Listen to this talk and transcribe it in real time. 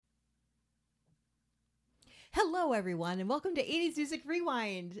Hello, everyone, and welcome to 80s Music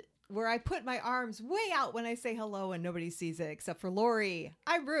Rewind, where I put my arms way out when I say hello and nobody sees it except for Lori.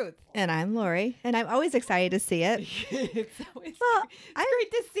 I'm Ruth. And I'm Lori, and I'm always excited to see it. It's great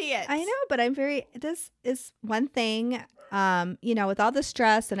to see it. I know, but this is one thing, with all the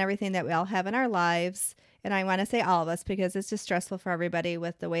stress and everything that we all have in our lives, and I want to say all of us because it's just stressful for everybody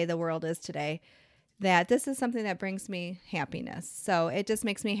with the way the world is today, that this is something that brings me happiness. So it just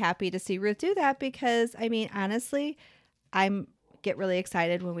makes me happy to see Ruth do that because, I mean, honestly, get really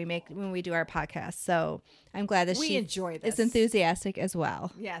excited when we do our podcast. So I'm glad that she enjoy this. Is enthusiastic as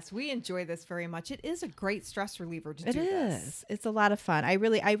well. Yes, we enjoy this very much. It is a great stress reliever to do this. It is. It's a lot of fun. I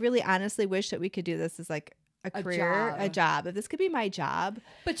really honestly wish that we could do this as like a career, a job. If this could be my job.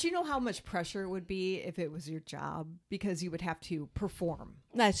 But you know how much pressure it would be if it was your job because you would have to perform.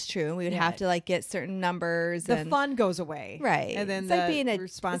 That's true. We would have to like get certain numbers. The fun goes away. Right. And then it's like being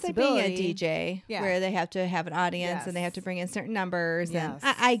responsibility. It's like being a DJ where they have to have an audience and they have to bring in certain numbers. Yes.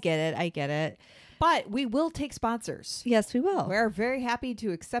 And I get it. But we will take sponsors. Yes, we will. We're very happy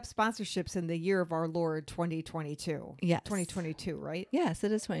to accept sponsorships in the year of our Lord 2022. Yes. 2022, right? Yes,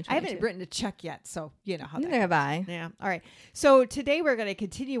 it is 2022. I haven't written a check yet, so you know how that goes. Neither have I. Yeah. All right. So today we're going to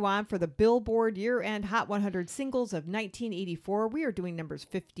continue on for the Billboard Year-End Hot 100 Singles of 1984. We are doing numbers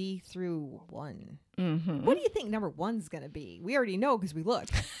 50 through 1. Mm-hmm. What do you think number 1's going to be? We already know because we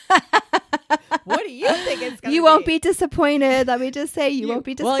looked. What do you think it's going to be? You won't be disappointed. Let me just say you won't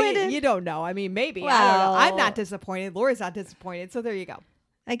be disappointed. Well, you don't know. I mean, maybe. I don't know. I'm not disappointed. Laura's not disappointed. So there you go.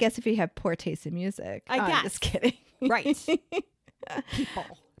 I guess if you have poor taste in music. I guess. I'm just kidding. Right. People.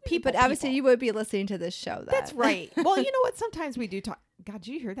 But obviously you would be listening to this show. That's right. Well, you know what? Sometimes we do talk. God,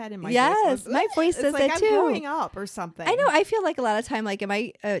 do you hear that in my voice? Yes, my voice says like that I'm too. growing up or something. I know. I feel like a lot of time, like, am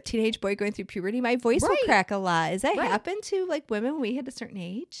I a teenage boy going through puberty? My voice will crack a lot. Does that happen to like women when we hit a certain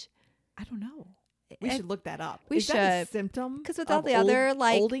age? I don't know. We should look that up. We Is should. that a symptom? Because with all the other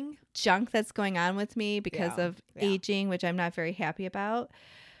like olding? junk that's going on with me because of aging, which I'm not very happy about.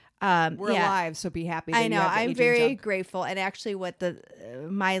 We're alive, so be happy. I know. I'm very grateful. And actually, what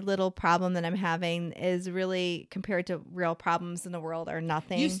my little problem that I'm having is really compared to real problems in the world are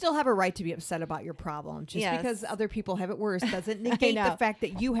nothing. You still have a right to be upset about your problem. Just because other people have it worse doesn't negate the fact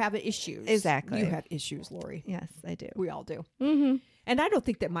that you have issues. Exactly. You have issues, Lori. Yes, I do. We all do. Mm-hmm. And I don't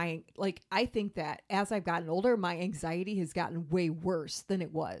think that I think that as I've gotten older, my anxiety has gotten way worse than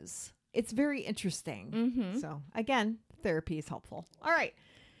it was. It's very interesting. Mm-hmm. So again, therapy is helpful. All right.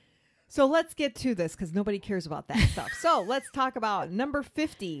 So let's get to this because nobody cares about that stuff. So let's talk about number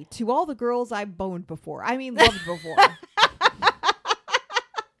 50, To All the Girls I've Boned Before. I mean, loved before.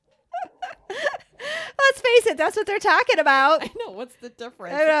 Let's face it, that's what they're talking about. I know. What's the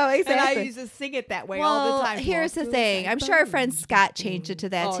difference? I know, exactly. And I used to sing it that way all the time. Here's the thing. I'm sure our friend Scott changed it to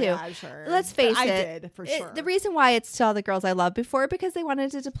that too. Yeah, I'm sure. Let's face it. I did, for sure. The reason why it's To All the Girls I Loved Before because they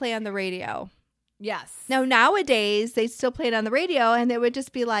wanted it to play on the radio. Yes. Now, nowadays, they still play it on the radio, and it would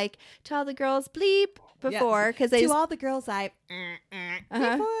just be like, To All the Girls Bleep before. Because To all the girls I've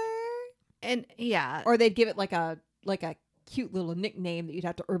before. And, yeah. Or they'd give it like a cute little nickname that you'd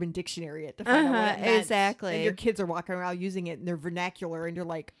have to Urban Dictionary it to find out what it meant. Exactly. And your kids are walking around using it in their vernacular, and you're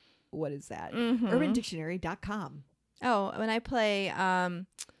like, what is that? Mm-hmm. UrbanDictionary.com. Oh, when I play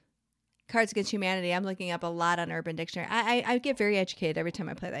Cards Against Humanity, I'm looking up a lot on Urban Dictionary. I get very educated every time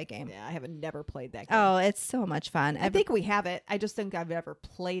I play that game. Yeah, I have never played that game. Oh, it's so much fun. I think we have it. I just think I've never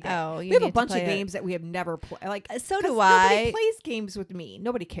played it. Oh, we have a bunch of games that we have never played. Like, so do Nobody plays games with me.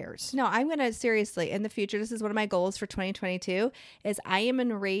 Nobody cares. No, I'm going to seriously, in the future, this is one of my goals for 2022, is I am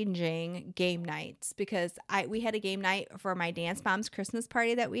arranging game nights because we had a game night for my Dance Moms Christmas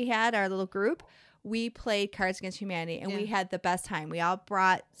party that we had, our little group. We played Cards Against Humanity, and we had the best time. We all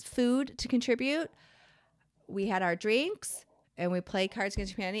brought food to contribute. We had our drinks, and we played Cards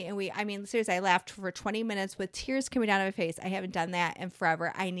Against Humanity. And seriously, I laughed for 20 minutes with tears coming down my face. I haven't done that in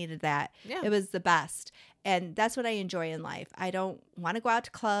forever. I needed that. Yeah. It was the best. And that's what I enjoy in life. I don't want to go out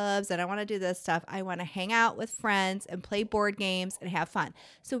to clubs. I don't want to do this stuff. I want to hang out with friends and play board games and have fun.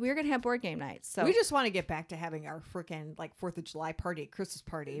 So we're going to have board game nights. So we just want to get back to having our freaking 4th of July party, Christmas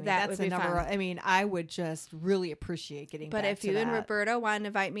party. I mean, that would be fun. I mean, I would just really appreciate getting back to that. But if you and Roberto want to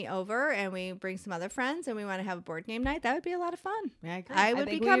invite me over and we bring some other friends and we want to have a board game night, that would be a lot of fun. Yeah, I agree. I would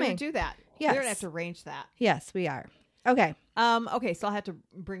think be coming. We would do that. Yes. We're going to have to arrange that. Yes, we are. Okay. Okay, so I'll have to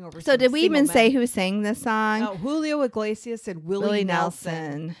bring over So some did we even single say men. who sang this song? Oh, Julio Iglesias and Willie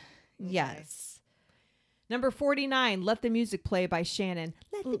Nelson. Yes. Number 49, Let the Music Play by Shannon.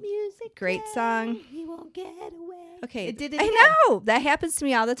 Let the music Great play. song. He won't get away. Okay. It did it I again. know. That happens to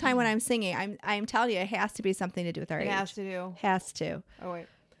me all the time when I'm singing. I'm telling you, it has to be something to do with our age. It has to do. Has to. Oh, wait.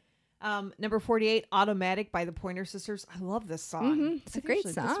 Number 48, Automatic by the Pointer Sisters. I love this song. Mm-hmm. It's a great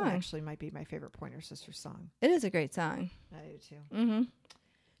This song. one actually might be my favorite Pointer Sisters song. It is a great song. I do too. Mm-hmm.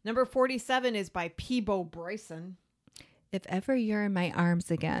 Number 47 is by Peabo Bryson. If Ever You're in My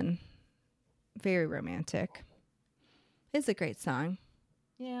Arms Again. Very romantic. It's a great song.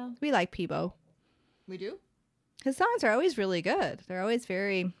 Yeah. We like Peabo. We do? His songs are always really good. They're always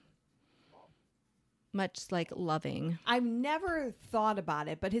very much like loving. I've never thought about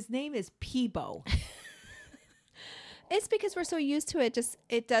it, but his name is Peabo. It's because we're so used to it. Just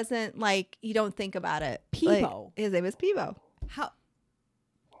it doesn't like you don't think about it. Peabo. Like, his name is Peabo. How?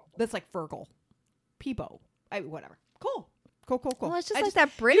 That's like Fergal. Peabo. Whatever. Cool. Well, it's just like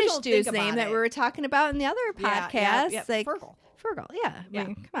that British don't dude's think name about that it. we were talking about in the other podcast. Yeah, Like Fergal. Fergal. Yeah. I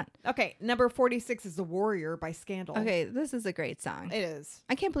mean, come on. Okay, number 46 is The Warrior by Scandal. Okay, this is a great song. It is.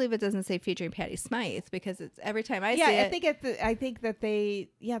 I can't believe it doesn't say featuring Patti Smythe because it's every time I see I it. think that they.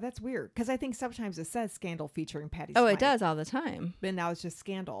 Yeah, that's weird because I think sometimes it says Scandal featuring Patti. Oh, Smythe, it does all the time. but now it's just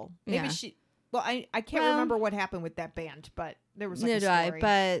Scandal. Maybe Yeah. she. Well, I can't Well, remember what happened with that band, but there was like Neither a do story.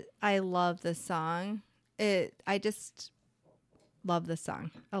 I, but I love this song. I just love this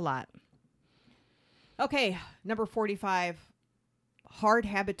song a lot. Okay, number 45, Hard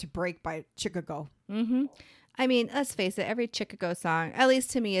Habit to Break by Chicago. Mm-hmm. I mean, let's face it, every Chicago song, at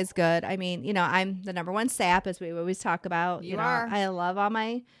least to me, is good. I mean, you know, I'm the number one sap, as we always talk about. You know, are. I love all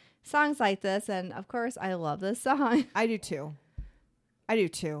my songs like this. And of course, I love this song. I do too.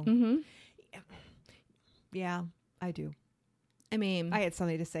 Mm-hmm. Yeah, I do. I mean, I had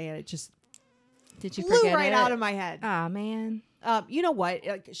something to say and it just did you flew forget right it? out of my head. Oh, man. You know what?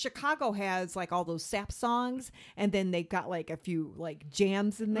 Like, Chicago has like all those sap songs, and then they've got like a few like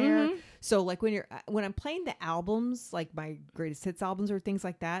jams in there. Mhm. So like when I'm playing the albums, like my greatest hits albums or things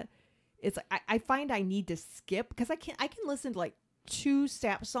like that, it's I find I need to skip because I can listen to like 2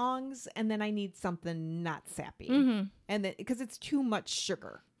 sap songs and then I need something not sappy, Mm-hmm. and then because it's too much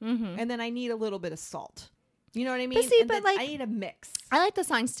sugar, Mm-hmm. and then I need a little bit of salt. You know what I mean? see, And but, then like, I need a mix. I like the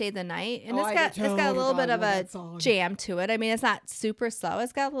song "Stay the Night," and Oh, I it's do got a too. little God, bit I of love a that song. jam to it. I mean, it's not super slow.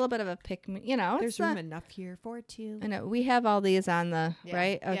 It's got a little bit of a pick. You know, There's it's room not, enough here for 2. I know we have all these on the Yeah.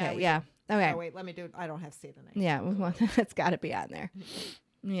 right. Yeah, Okay, we yeah. Okay, Oh wait, let me do it. I don't have Stay the Night. yeah. Well, it's got to be on there.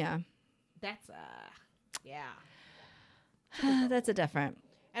 Yeah, That's yeah. that's a different.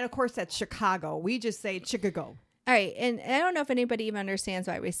 And of course that's Chicago. We just say Chicago. All right, and I don't know if anybody even understands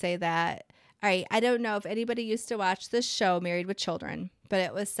why we say that. All right, I don't know if anybody used to watch this show, Married with Children, but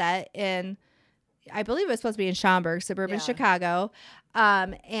it was set in, I believe it was supposed to be in Schaumburg, suburban Yeah. Chicago,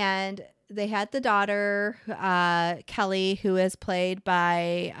 and they had the daughter, Kelly, who is played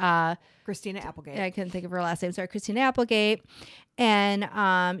by, Christina Applegate. I couldn't think of her last name, sorry, Christina Applegate, and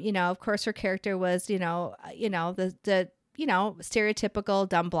you know, of course, her character was, the stereotypical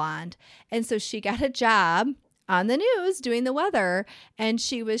dumb blonde, and so she got a job on the news doing the weather, and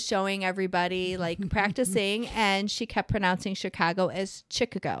she was showing everybody like practicing, and she kept pronouncing Chicago as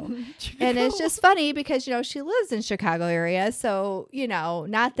Chicago. And it's just funny because she lives in Chicago area, so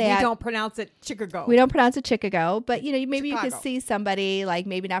not that we don't pronounce it Chicago. we don't pronounce it Chicago, but maybe you Chicago. could see somebody like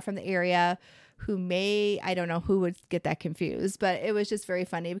maybe not from the area who I don't know who would get that confused, but it was just very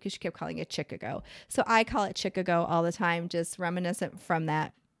funny because she kept calling it Chicago. So I call it Chicago all the time, just reminiscent from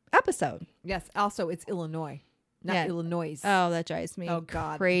that episode. Yes. Also, it's Illinois, not Yeah. Illinois. Oh, that drives me Oh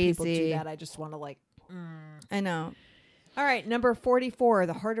God, when crazy. people do that. I just want to like. I know. All right, number 44,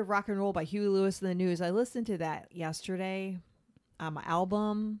 "The Heart of Rock and Roll" by Huey Lewis and the News. I listened to that yesterday on my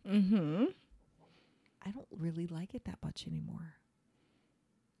album. Mm-hmm. I don't really like it that much anymore.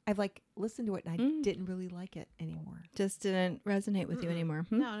 I've like listened to it and I didn't really like it anymore. Just didn't resonate with you anymore.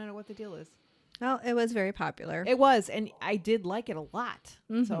 No, I don't know what the deal is. Well, it was very popular. It was, and I did like it a lot.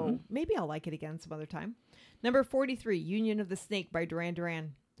 Mhm. So maybe I'll like it again some other time. Number 43, "Union of the Snake" by Duran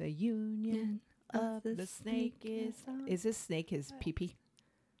Duran. The union of the snake is this snake his pee-pee?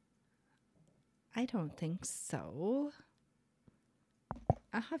 I don't think so.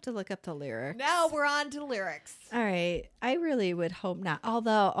 I'll have to look up the lyrics. Now we're on to lyrics. All right. I really would hope not.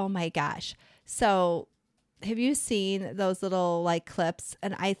 Although, oh my gosh. So have you seen those little like clips?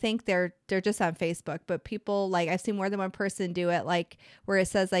 And I think they're just on Facebook, but people like I've seen more than one person do it, like where it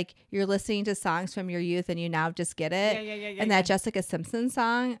says like you're listening to songs from your youth and you now just get it. Yeah. And that Jessica Simpson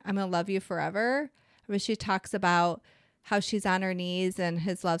song, "I'm Gonna Love You Forever," where she talks about how she's on her knees and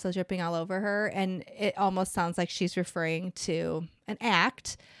his love is dripping all over her. And it almost sounds like she's referring to an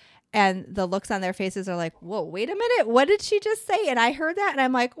act. And the looks on their faces are like, whoa, wait a minute. What did she just say? And I heard that and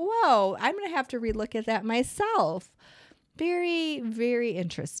I'm like, whoa, I'm going to have to relook at that myself. Very, very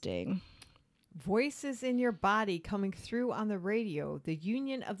interesting. Voices in your body coming through on the radio. The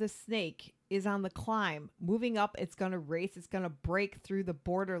union of the snake is on the climb. Moving up, it's going to race. It's going to break through the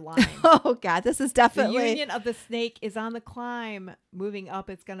borderline. Oh, God, this is The definitely. union of the snake is on the climb. Moving up,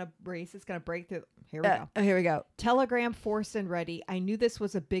 it's going to race. It's going to break through. Here we go. Here we go. Telegram forced and ready. I knew this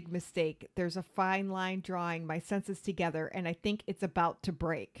was a big mistake. There's a fine line drawing my senses together, and I think it's about to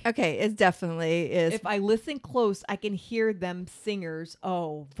break. Okay, it definitely is. If I listen close, I can hear them singers.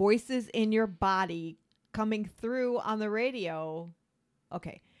 Oh, voices in your body coming through on the radio.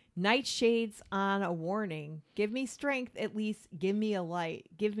 Okay. Nightshades on a warning. Give me strength, at least give me a light.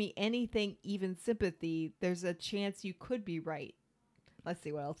 Give me anything, even sympathy. There's a chance you could be right. Let's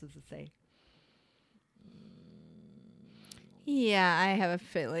see, what else does it say? Yeah, I have a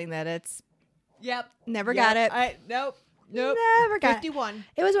feeling that it's Yep. never got it. Nope. Never got it. 51.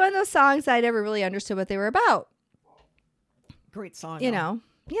 It was one of those songs I never really understood what they were about. Great song. You though. know?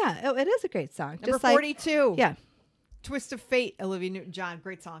 Yeah, it is a great song. Number Just like, 42. yeah. Twist of Fate, Olivia Newton-John.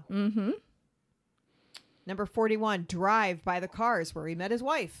 Great song. Mm-hmm. Number 41, Drive by the Cars, where he met his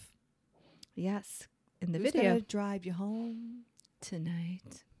wife. Yes. In the Who's video. gonna drive you home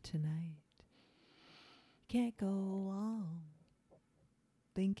Tonight. tonight? Can't go on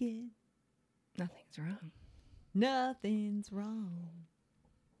thinking Nothing's wrong. nothing's wrong.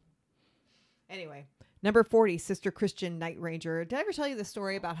 Anyway, number 40, Sister Christian Night Ranger. Did I ever tell you the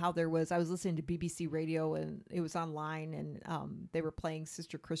story about how I was listening to BBC Radio and it was online and they were playing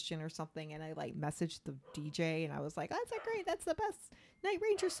Sister Christian or something, and I like messaged the DJ and I was like, that's great, that's the best Night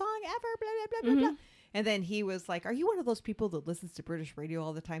Ranger song ever, blah, blah, blah, blah, blah. And then he was like, are you one of those people that listens to British radio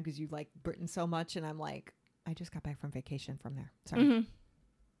all the time because you like Britain so much? And I'm like, I just got back from vacation from there. Sorry. Mm-hmm.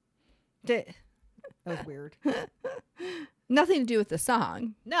 That was weird. Nothing to do with the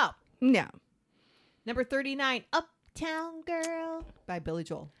song. No. No. Number 39, Uptown Girl by Billy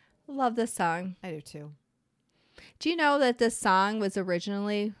Joel. Love this song. I do too. Do you know that this song was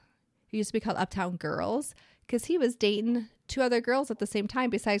originally used to be called Uptown Girls? Because he was dating two other girls at the same time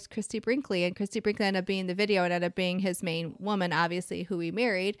besides Christy Brinkley. And Christy Brinkley ended up being the video and ended up being his main woman, obviously, who he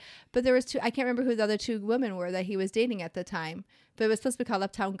married. But there was two, I can't remember who the other two women were that he was dating at the time. But it was supposed to be called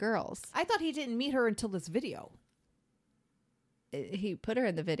Uptown Girls. I thought he didn't meet her until this video. He put her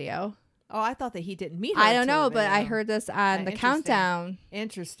in the video. Oh, I thought that he didn't meet her. I don't until know, the but I video. heard this on the Interesting. countdown.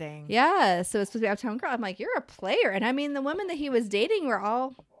 Interesting. Yeah, so it's supposed to be Uptown Girl. I'm like, you're a player. And I mean, the women that he was dating were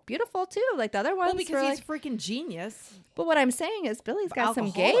all beautiful too. Like the other ones Well, because were he's like, freaking genius. but what I'm saying is Billy's got some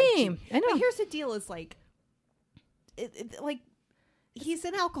Alcoholic game. I know. But here's the deal: is like, like he's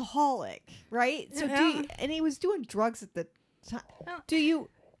an alcoholic, right? So and he was doing drugs at the time. Do you?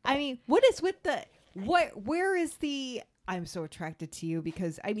 I mean, what is with the what? Where is the? I'm so attracted to you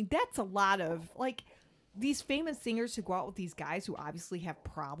because I mean that's a lot of like these famous singers who go out with these guys who obviously have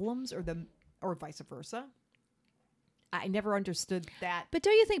problems, or vice versa. I never understood that. But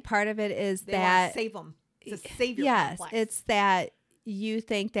don't you think part of it is They want that to save them. It's a savior yes, complex. it's that you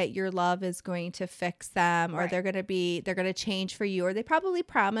think that your love is going to fix them, or Right. they're going to change for you, or they probably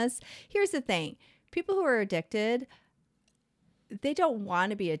promise. Here's the thing: people who are addicted, they don't want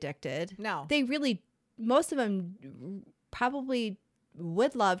to be addicted. No. They really, most of them probably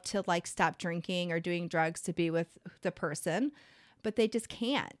would love to like stop drinking or doing drugs to be with the person, but they just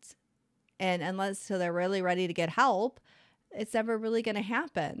can't. And unless so they're really ready to get help, it's never really going to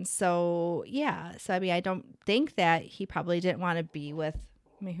happen. So yeah. So I mean, I don't think that he probably didn't want to be with.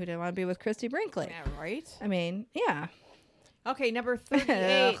 I mean, who didn't want to be with Christy Brinkley? Yeah, right. I mean, yeah. Okay, number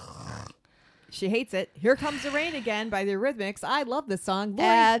 38. She hates it. Here Comes the Rain Again by the Eurythmics. I love this song. Lori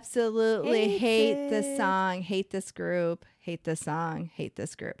Absolutely hates hate this it. song. Hate this group. Hate this song. Hate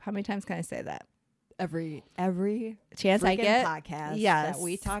this group. How many times can I say that? every Chance I freaking get. podcast Yes. that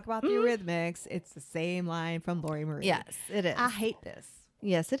we talk about the Eurythmics, it's the same line from Lori Marie. Yes, it is. I hate this.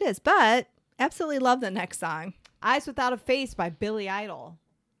 Yes, it is. But absolutely love the next song. Eyes Without a Face by Billy Idol.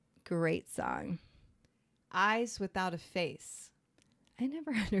 Great song. Eyes Without a Face. I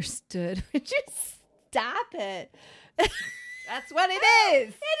never understood. Would you stop it? That's what it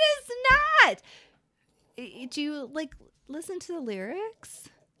is. It is not. Do you like listen to the lyrics?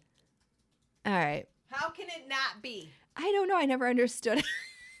 All right. How can it not be? I don't know. I never understood it.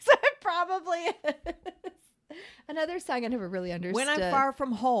 So it probably is. Another song I never really understood. When I'm far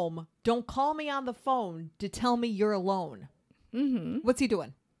from home, don't call me on the phone to tell me you're alone. Mm-hmm. What's he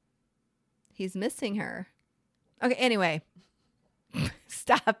doing? He's missing her. Okay, anyway.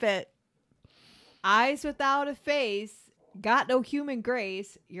 Stop it. Eyes without a face, got no human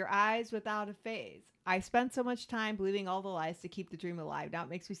grace, your eyes without a face. I spent so much time believing all the lies to keep the dream alive. Now it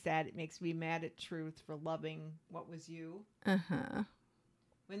makes me sad. It makes me mad at truth for loving what was you. Uh-huh.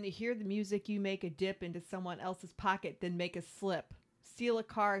 When they hear the music, you make a dip into someone else's pocket, then make a slip. Steal a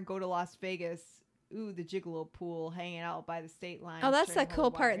car and go to Las Vegas. Ooh, the gigolo pool, hanging out by the state line. Oh, that's sharing that a cool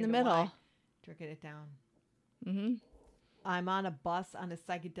whole part in the drink of middle. wine, drinking it down. Mm-hmm. I'm on a bus on a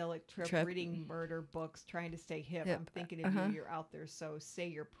psychedelic trip. Reading murder books, trying to stay hip. Yep. I'm thinking of you. You're out there, so say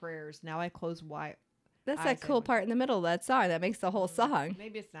your prayers. Now I close wide. That's eyes that cool and- part in the middle of that song that makes the whole song.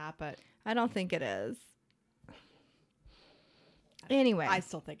 Maybe it's not, but I don't think it is. Anyway. I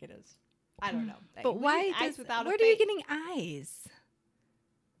still think it is. I don't know. But We why need eyes does, without a where are you face. getting eyes?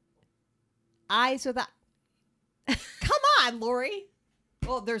 Eyes without. Come on, Lori.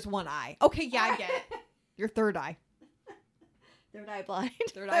 Well, there's one eye. Okay, yeah, I get it. Your third eye. Third eye blind.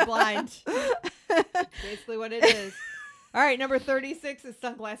 Third eye blind. Basically what it is. All right, number 36 is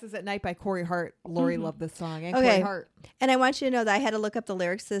Sunglasses at Night by Corey Hart. Lori loved this song. And Okay. Corey Hart. And I want you to know that I had to look up the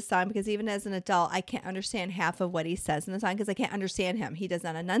lyrics to this song because even as an adult, I can't understand half of what he says in the song because I can't understand him. He does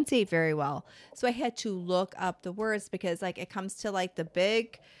not enunciate very well. So I had to look up the words because like it comes to like the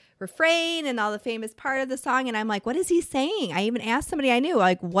big refrain and all the famous part of the song. And I'm like, what is he saying? I even asked somebody I knew,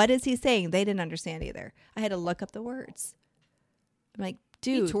 like, what is he saying? They didn't understand either. I had to look up the words. I'm like,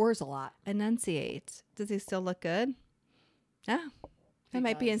 He dude, tours a lot. enunciate. Does he still look good? Yeah. That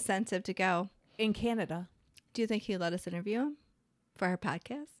might be does. incentive to go. In Canada. Do you think he'd let us interview him for our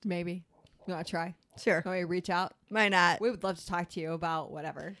podcast? Maybe. You want to try? Sure. Want me to reach out? Why not? We would love to talk to you about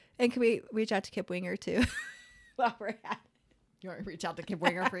whatever. And can we reach out to Kip Winger too? While we're at You want me to reach out to Kip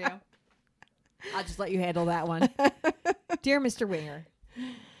Winger for you? I'll just let you handle that one. Dear Mr. Winger.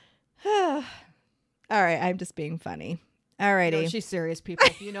 All right, I'm just being funny. All righty. No, she's serious, people.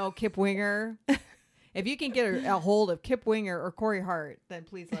 If you know Kip Winger, if you can get a hold of Kip Winger or Corey Hart, then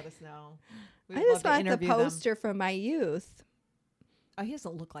please let us know. We'd I love just to want the interview them. poster from my youth. Oh, he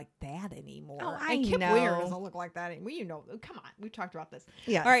doesn't look like that anymore. Oh, and I Kip Winger know. doesn't look like that anymore. You know, come on. We've talked about this.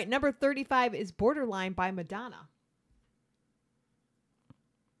 Yeah. All right, number 35 is Borderline by Madonna.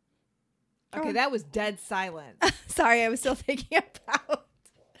 Okay, Oh. that was dead silent. Sorry, I was still thinking about.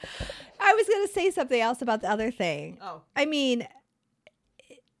 I was going to say something else about the other thing. Oh, I mean,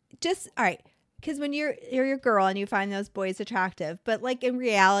 just all right. Because when you're a girl and you find those boys attractive, but like in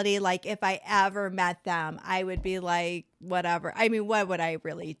reality, like if I ever met them, I would be like, whatever. I mean, what would I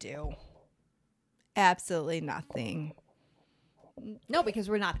really do? Absolutely nothing. no, because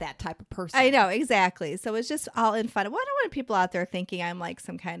we're not that type of person. I know, exactly. So it's just all in fun. Well, I don't want people out there thinking I'm like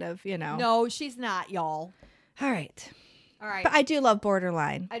some kind of, No, she's not, y'all. All right. All right. But I do love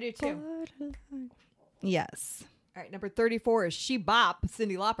Borderline. I do too. Borderline. Yes. All right, number 34 is She Bop,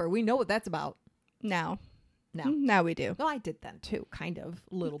 Cyndi Lauper. We know what that's about. Now. No. Now we do. No, I did then too, kind of,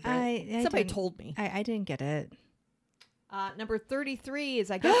 a little bit. I Somebody didn't- told me. I didn't get it. Number 33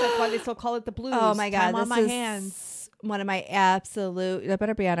 is, I guess that's why they still call it the blues. Oh my God. Time on This my is hands. one of my absolute, that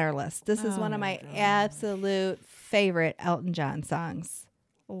better be on our list. This is Oh one of my my gosh. absolute favorite Elton John songs.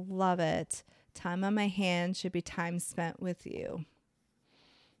 Love it. Time on my hands should be time spent with you.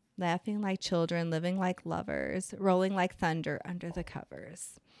 Laughing like children, living like lovers, rolling like thunder under the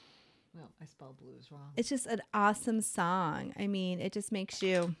covers. Well, I spelled blues wrong. It's just an awesome song. I mean, it just makes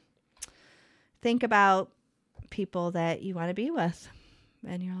you think about people that you want to be with.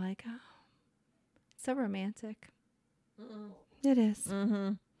 And you're like, oh, so romantic. It is.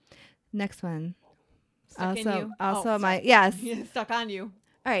 Mm-hmm. Next one. Stuck in you? Also Oh, my, stuck- yes. Yeah, stuck on you,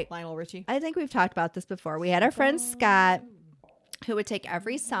 All right. Lionel Richie. I think we've talked about this before. We had our friend Scott who would take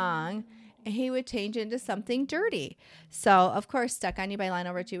every song and he would change it into something dirty. So, of course, Stuck on You by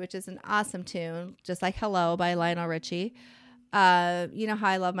Lionel Richie, which is an awesome tune, just like Hello by Lionel Richie. You know how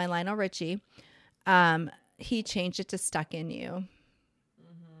I love my Lionel Richie. He changed it to Stuck in You.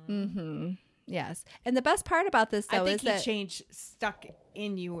 Mm-hmm. Yes. And the best part about this, though, I think is he that changed Stuck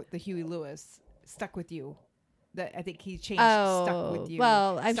in You with the Huey Lewis. Stuck with you. I think he changed Stuck with you.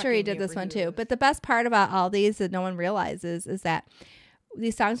 Well, I'm Stuck sure he in did You this for one Huey too. Lewis. But the best part about all these that no one realizes is that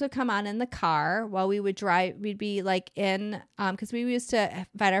these songs would come on in the car while we would drive. We'd be like in, because we used to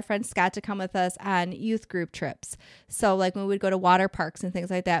invite our friend Scott to come with us on youth group trips. So like when we would go to water parks and things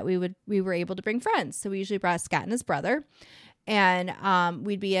like that, we were able to bring friends. So we usually brought Scott and his brother, and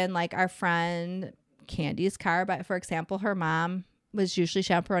we'd be in like our friend Candy's car. But for example, her mom was usually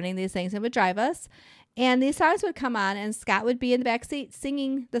chaperoning these things and would drive us. And these songs would come on, and Scott would be in the back seat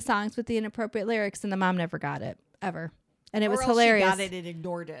singing the songs with the inappropriate lyrics, and the mom never got it ever. And it was Or else hilarious. She got it and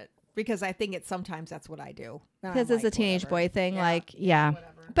ignored it because I think sometimes that's what I do. And I'm Because it's like, a teenage whatever. boy thing, Yeah, like, yeah.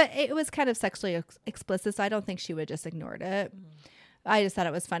 whatever. But it was kind of sexually explicit, so I don't think she would just ignored it. I just thought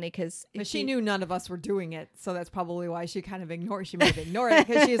it was funny because But she knew none of us were doing it, so that's probably why she kind of ignored. She may have ignored it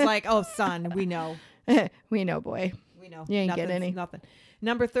because she's like, "Oh, son, we know, we know, boy. We know. You ain't get Nothing's- any. Nothing.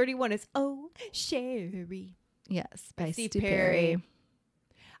 Number 31 is Oh Sherry. Yes, By by Steve Steve Perry.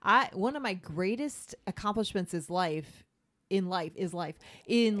 Perry. One of my greatest accomplishments is in life is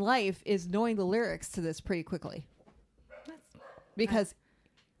knowing the lyrics to this pretty quickly. Because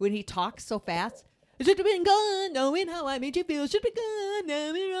when he talks so fast, should have been gone, knowing how I made you feel. Should have been gone,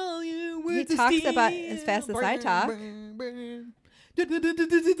 knowing all your words. He talks about as fast as I talk.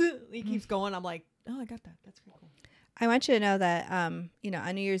 He keeps going. I'm like, oh, I got that. That's pretty cool. I want you to know that, on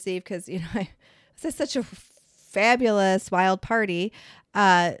New Year's Eve, because, it was such a fabulous, wild party.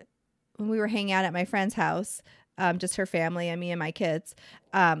 When we were hanging out at my friend's house, just her family and me and my kids,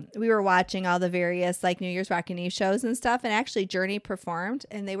 we were watching all the various like New Year's Rockin' Eve shows and stuff. And actually Journey performed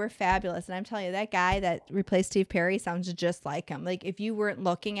and they were fabulous. And I'm telling you, that guy that replaced Steve Perry sounds just like him. Like if you weren't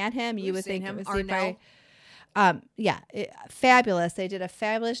looking at him, you would think it was Steve Perry. Fabulous. They did a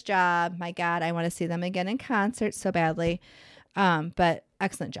fabulous job. My God, I want to see them again in concert so badly. But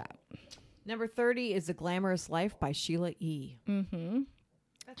excellent job. Number 30 is The Glamorous Life by Sheila E. Mm-hmm.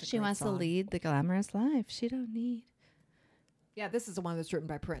 That's a She great wants to song. lead the glamorous life. She don't need. Yeah, this is the one that's written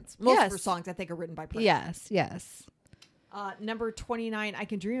by Prince. Most of her Yes. songs, I think, are written by Prince. Yes. Number 29, I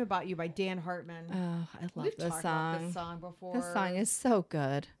Can Dream About You by Dan Hartman. Oh, I love We've this talked about song. this song before. This song is so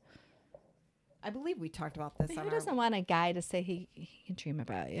good. I believe we talked about this. Who doesn't want a guy to say he can dream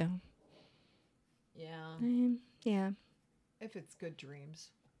about you? Yeah. Yeah. If it's good dreams.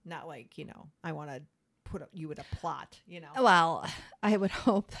 Not like, I want to put you in a plot, Well, I would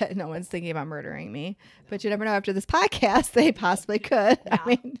hope that no one's thinking about murdering me. But you never know. After this podcast, they possibly could. Yeah. I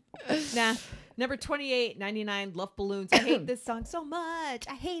mean, Nah. Number 28, 99, Love Balloons. I hate this song so much.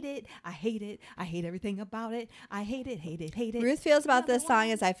 I hate it. I hate it. I hate everything about it. I hate it, hate it, hate it. Ruth feels about this Another song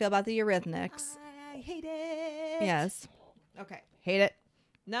one. as I feel about the Eurythmics. I hate it. Yes. Okay. Hate it.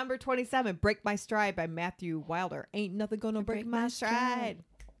 Number 27, Break My Stride by Matthew Wilder. Ain't nothing gonna break my stride.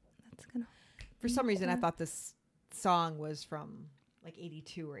 That's gonna. For some reason, I thought this song was from like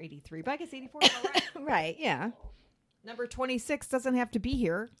 82 or 83, but I guess 84 is all right. Right. Yeah. Number 26, Doesn't Have to Be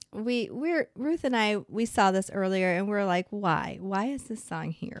Here. Ruth and I, we saw this earlier and we're like, why? Why is this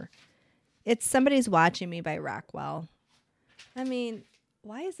song here? It's Somebody's Watching Me by Rockwell. I mean,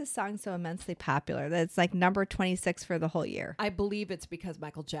 why is this song so immensely popular that it's like number 26 for the whole year? I believe it's because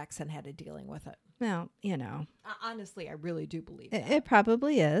Michael Jackson had a dealing with it. Well, Honestly, I really do believe that. it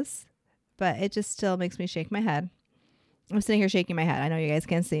probably is, but it just still makes me shake my head. I'm sitting here shaking my head. I know you guys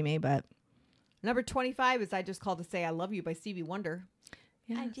can't see me, but. Number 25 is I Just Called to Say I Love You by Stevie Wonder.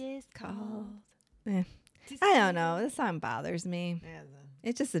 Yes. I just called. I don't know. This song bothers me.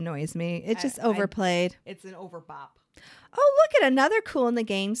 It just annoys me. It's just overplayed. It's an overbop. Oh, look at another Cool in the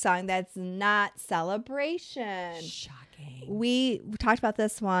Game song that's not Celebration. Shocking. We talked about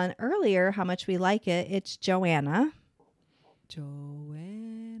this one earlier, how much we like it. It's Joanna.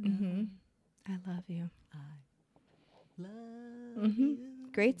 Joanna. Mm-hmm. I love you. Love Mm-hmm. you.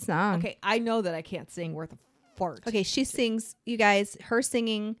 Great song. Okay, I know that I can't sing worth a fart. Okay, she sings, you guys, her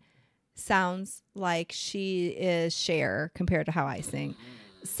singing sounds like she is Cher compared to how I sing.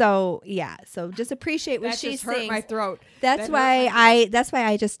 So yeah, so just appreciate when That she just sings. hurt my throat. That's That why hurt my that's why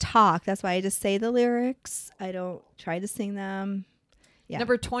I just talk. That's why I just say the lyrics. I don't try to sing them. Yeah.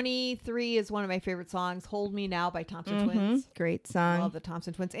 Number 23 is one of my favorite songs, Hold Me Now by Thompson Twins. Great I song. love the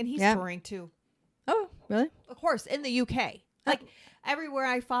Thompson Twins. And he's Yeah. touring too. Oh, really? Of course, in the UK. Like everywhere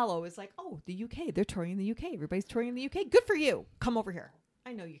I follow is like, oh, the UK. They're touring in the UK. Everybody's touring in the UK. Good for you. Come over here.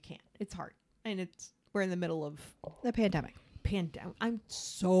 I know you can't. It's hard. And we're in the middle of The pandemic. pandemic.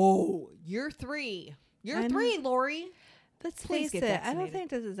 Year 3. I Year know. 3, Lori. Let's Please face get it. I don't vaccinated. think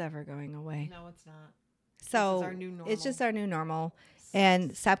this is ever going away. No, it's not. So is our new normal. it's just our new normal.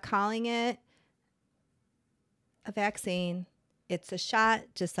 And stop calling it a vaccine. It's a shot,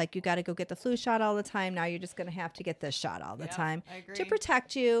 just like you got to go get the flu shot all the time. Now you're just going to have to get this shot all the Yep, time I agree. to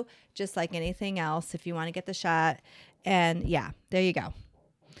protect you, just like anything else if you want to get the shot. And yeah, there you go.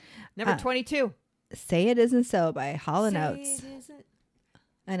 Number 22. Say It Isn't So by Hall & Say Oates. it isn't-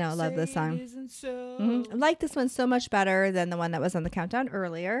 I know, I love this say song. It isn't so. I like this one so much better than the one that was on the countdown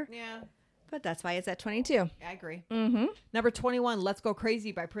earlier, Yeah, but that's why it's at 22. I agree. Mm-hmm. Number 21, Let's Go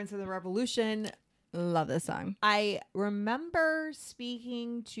Crazy by Prince of the Revolution. Love this song. I remember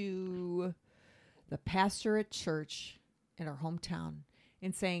speaking to the pastor at church in our hometown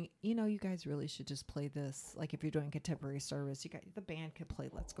and saying, you guys really should just play this. Like if you're doing contemporary service, the band could play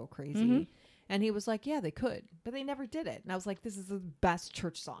Let's Go Crazy. Mhm. And he was like, yeah, they could, but they never did it. And I was like, this is the best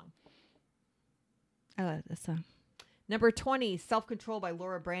church song. I love this song. Number 20, Self Control by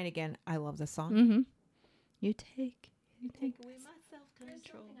Laura Branigan. I love this song. Mm-hmm. You take away my Here's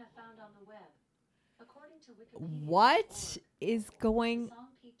self-control. something I found on the web. According to Wikipedia, What is the going? song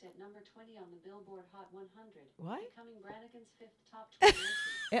peaked at number 20 on the Billboard Hot 100, What? becoming Brannigan's fifth top 20 entry.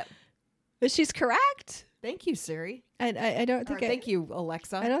 Yep. But she's correct. Thank you, Siri. I don't Or think thank you,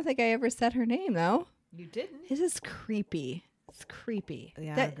 Alexa. I don't think I ever said her name though. You didn't. This is creepy. It's creepy.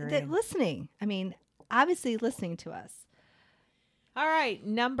 Yeah, I that agree. listening. I mean, obviously listening to us. All right,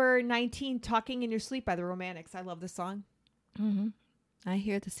 number 19, "Talking in Your Sleep" by the Romantics. I love this song. Mm-hmm. I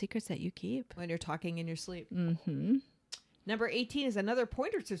hear the secrets that you keep. When you're talking in your sleep. Mm-hmm. Number 18 is another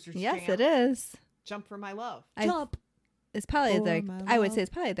Pointer Sisters Yes, jam. it is. "Jump for My Love." I- Jump, It's probably For their. my I would love. say it's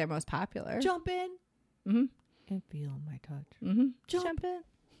probably their most popular. jump in Mm-hmm. and feel my touch. Mm-hmm. Jump. Jump in.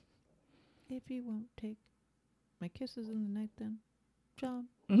 If you won't take my kisses in the night, then jump.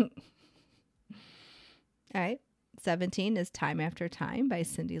 All right. 17 is "Time After Time" by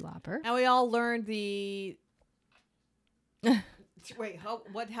Cyndi Lauper. And we all learned the. Wait,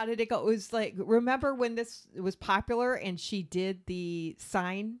 how did it go? It was like, remember when this was popular and she did the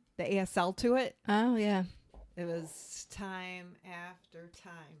sign, the ASL to it? Oh yeah, It was "Time After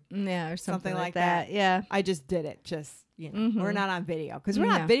Time." yeah, or something, Something like like that. that. Yeah. I just did it. We're Mhm. not on video because we're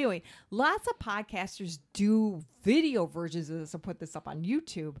not No. videoing. Lots of podcasters do video versions of this and put this up on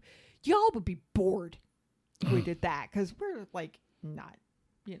YouTube. Y'all would be bored if we did that because we're like not,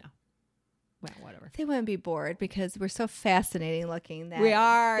 well, whatever. They wouldn't be bored because we're so fascinating looking that We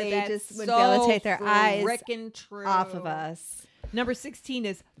are. They That's just wouldn't so be able to take their eyes frickin' true. off of us. Number 16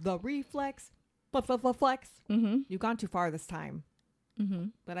 is "The Reflex." Flex. Mm-hmm. You've gone too far this time, Mm-hmm.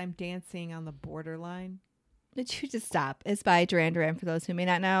 but I'm dancing on the borderline. But you just stop. It's by Duran Duran for those who may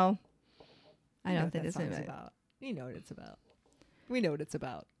not know. I You know don't what think that it's song's about. about. You know what it's about. We know what it's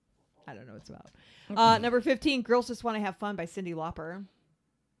about. I don't know what it's about. Number 15, "Girls Just Want to Have Fun" by Cyndi Lauper.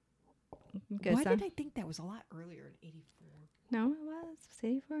 Good Why song. did I think that was a lot earlier in 84? No, it was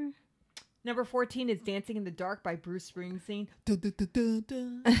 84. Number 14 is "Dancing in the Dark" by Bruce Springsteen. Dun, dun, dun,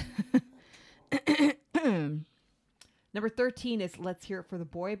 dun, dun. Number 13 is "Let's Hear It for the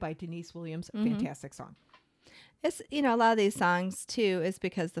Boy" by Denise Williams. Fantastic song. It's a lot of these songs too is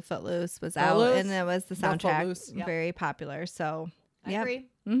because the Footloose was out Footloose. and it was the The soundtrack, Footloose, yep. very popular. So I yep. agree.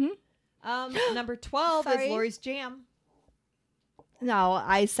 Mm-hmm. Number 12 is Sorry. Lori's Jam. No,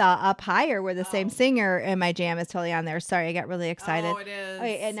 I saw "Up Higher" where the same singer and my jam is totally on there. Sorry, I got really excited. Oh, it is.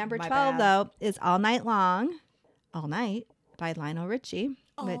 Okay, and number My 12 bad. though is "All Night Long," "All Night" by Lionel Richie,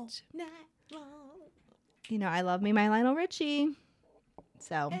 All which night long, I love me my Lionel Richie.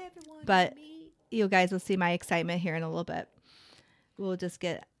 So, everyone but me. you guys will see my excitement here in a little bit. We'll just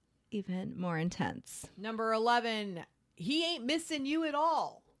get even more intense. Number 11, "He Ain't Missing You at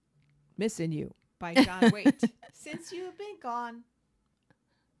All." "Missing You" by John Waite. "Since you've been gone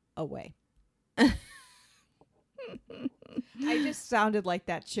away." I just sounded like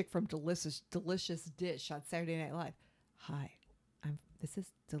that chick from Delicious Dish on Saturday Night Live. "Hi, this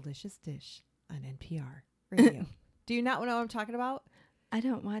is Delicious Dish on NPR radio." Do you not know what I'm talking about? I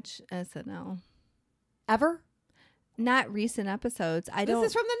don't watch SNL. Ever? Not recent episodes. I don't. This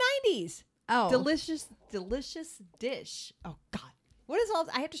is from the 90s. Oh, Delicious Dish. Oh, God. What is all?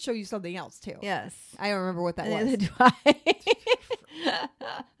 I have to show you something else, too. yes. I don't remember what that Neither was. do I.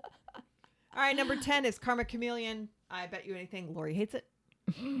 All right, number 10 is "Karma Chameleon." I Bet You Anything. Lori hates it.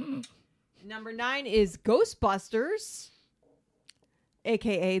 Number 9 is "Ghostbusters,"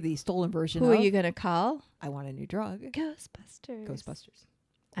 a.k.a. the stolen version Who of are you gonna call? "I Want a New Drug." Ghostbusters. Ghostbusters.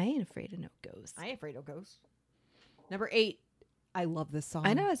 I ain't afraid of no ghosts. I ain't afraid of ghosts. Number 8, I love this song.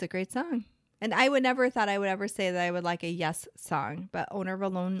 I know it's a great song, and I would never thought I would ever say that I would like a Yes song, but "Owner of a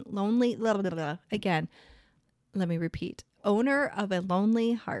Lonely," again. Let me repeat: "Owner of a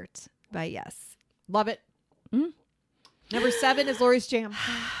Lonely Heart" by Yes. Love it. Mm. Number 7 is Lori's Jam.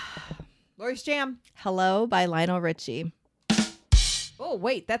 Lori's Jam. "Hello" by Lionel Richie. Oh,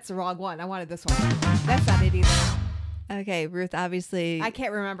 wait, that's the wrong one. I wanted this one. That's not it either. Okay, Ruth, obviously. I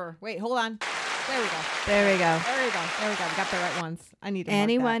can't remember. Wait, hold on. There we go. There we go. There we go. There we go. We got the right ones. I need to mark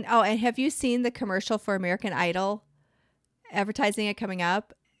Anyone? Oh, and have you seen the commercial for American Idol advertising it coming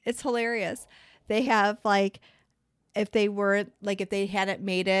up? It's hilarious. They have if they hadn't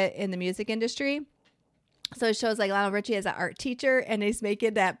made it in the music industry. So it shows Lionel Richie as an art teacher and he's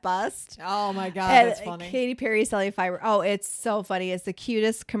making that bust. that. Oh my God, And that's funny. Katy Perry selling fiber. Oh, it's so funny. It's the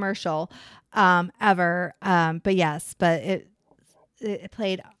cutest commercial ever. But yes, but it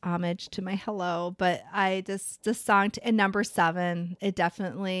played homage to my Hello. But the song and number 7, it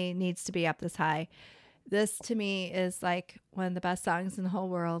definitely needs to be up this high. This to me is one of the best songs in the whole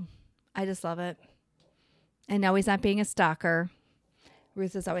world. I just love it. And no, he's not being a stalker.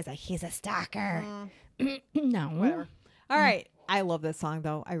 Ruth is always like, he's a stalker. No. Whatever. All right. I love this song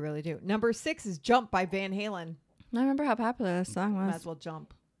though. I really do. Number 6 is "Jump" by Van Halen. I remember how popular this song Might was. as well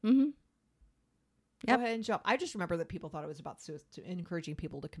jump. Mm-hmm. Yep. Go ahead and jump. I just remember that people thought it was about encouraging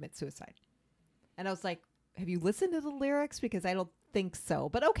people to commit suicide. And I was like, have you listened to the lyrics? Because I don't think so.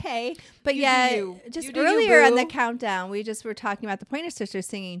 But okay. But You do yeah, you. just You do you, earlier on boo. the countdown, we just were talking about the Pointer Sisters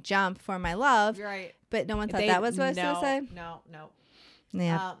singing "Jump" for my love, You're right. but no one thought They- that was what no, suicide. No.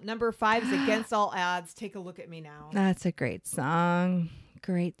 Yeah, Number 5 is "Against All Odds." Take a look at me now. that's a great song.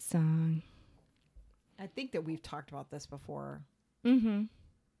 Great song. I think that we've talked about this before. Mm-hmm.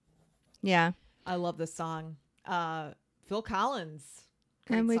 Yeah, I love this song. Phil Collins.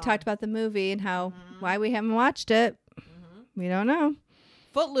 and we Great talked song. about the movie and how why we haven't watched it. We don't know.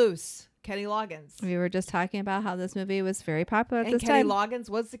 Footloose. Kenny Loggins. We were just talking about how this movie was very popular at And this Kenny time. Loggins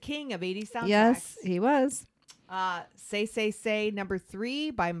was the king of 80s soundtracks. Yes, he was. Say, Say, Say, number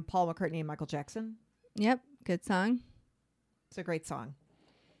 3 by Paul McCartney and Michael Jackson. Yep, good song. It's a great song.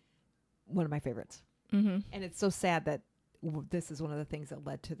 One of my favorites. Mm-hmm. And it's so sad that this is one of the things that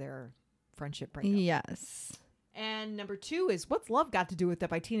led to their friendship breakup. Yes. And number 2 is "What's Love Got to Do with It"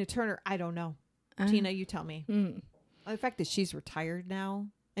 by Tina Turner. I don't know. Tina, you tell me. Mm. The fact that she's retired now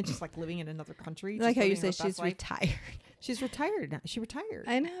and just like living in another country. I like just how you living say her best she's life. retired. She's retired now. She retired.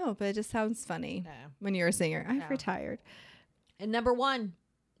 I know, but it just sounds funny Yeah. when you're a singer. I've Yeah. retired. And number 1,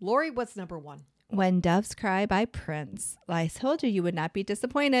 Lori, what's number 1? When Doves Cry by Prince. I told you would not be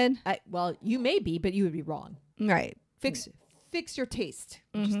disappointed. Well, you may be, but you would be wrong. Right. Fix your taste.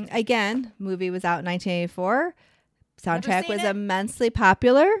 Mhm. Again, movie was out in 1984. Soundtrack seen was it. immensely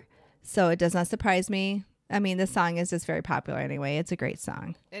popular, so it does not surprise me. I mean, this song is just very popular anyway. It's a great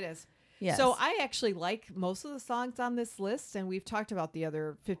song. It is. Yes. So I actually like most of the songs on this list, and we've talked about the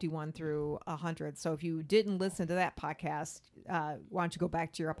other 51 through 100. So if you didn't listen to that podcast, why don't you go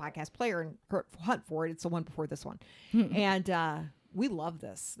back to your podcast player and hunt for it? It's the one before this one. And we love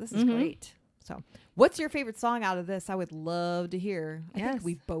this. This is great. So what's your favorite song out of this? I would love to hear. I Yes. think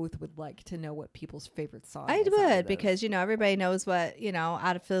we both would like to know what people's favorite song I is. out of would this. because everybody knows what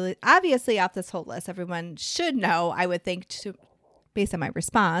out of Philly. Obviously, off this whole list, everyone should know. I would think based on my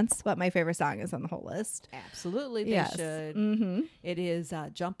response, what my favorite song is on the whole list. Absolutely, they Yes. should. Mm-hmm. It is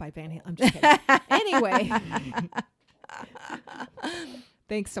 "Jump" by Van Halen. I'm just kidding. Anyway,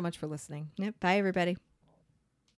 thanks so much for listening. Yep. Bye, everybody.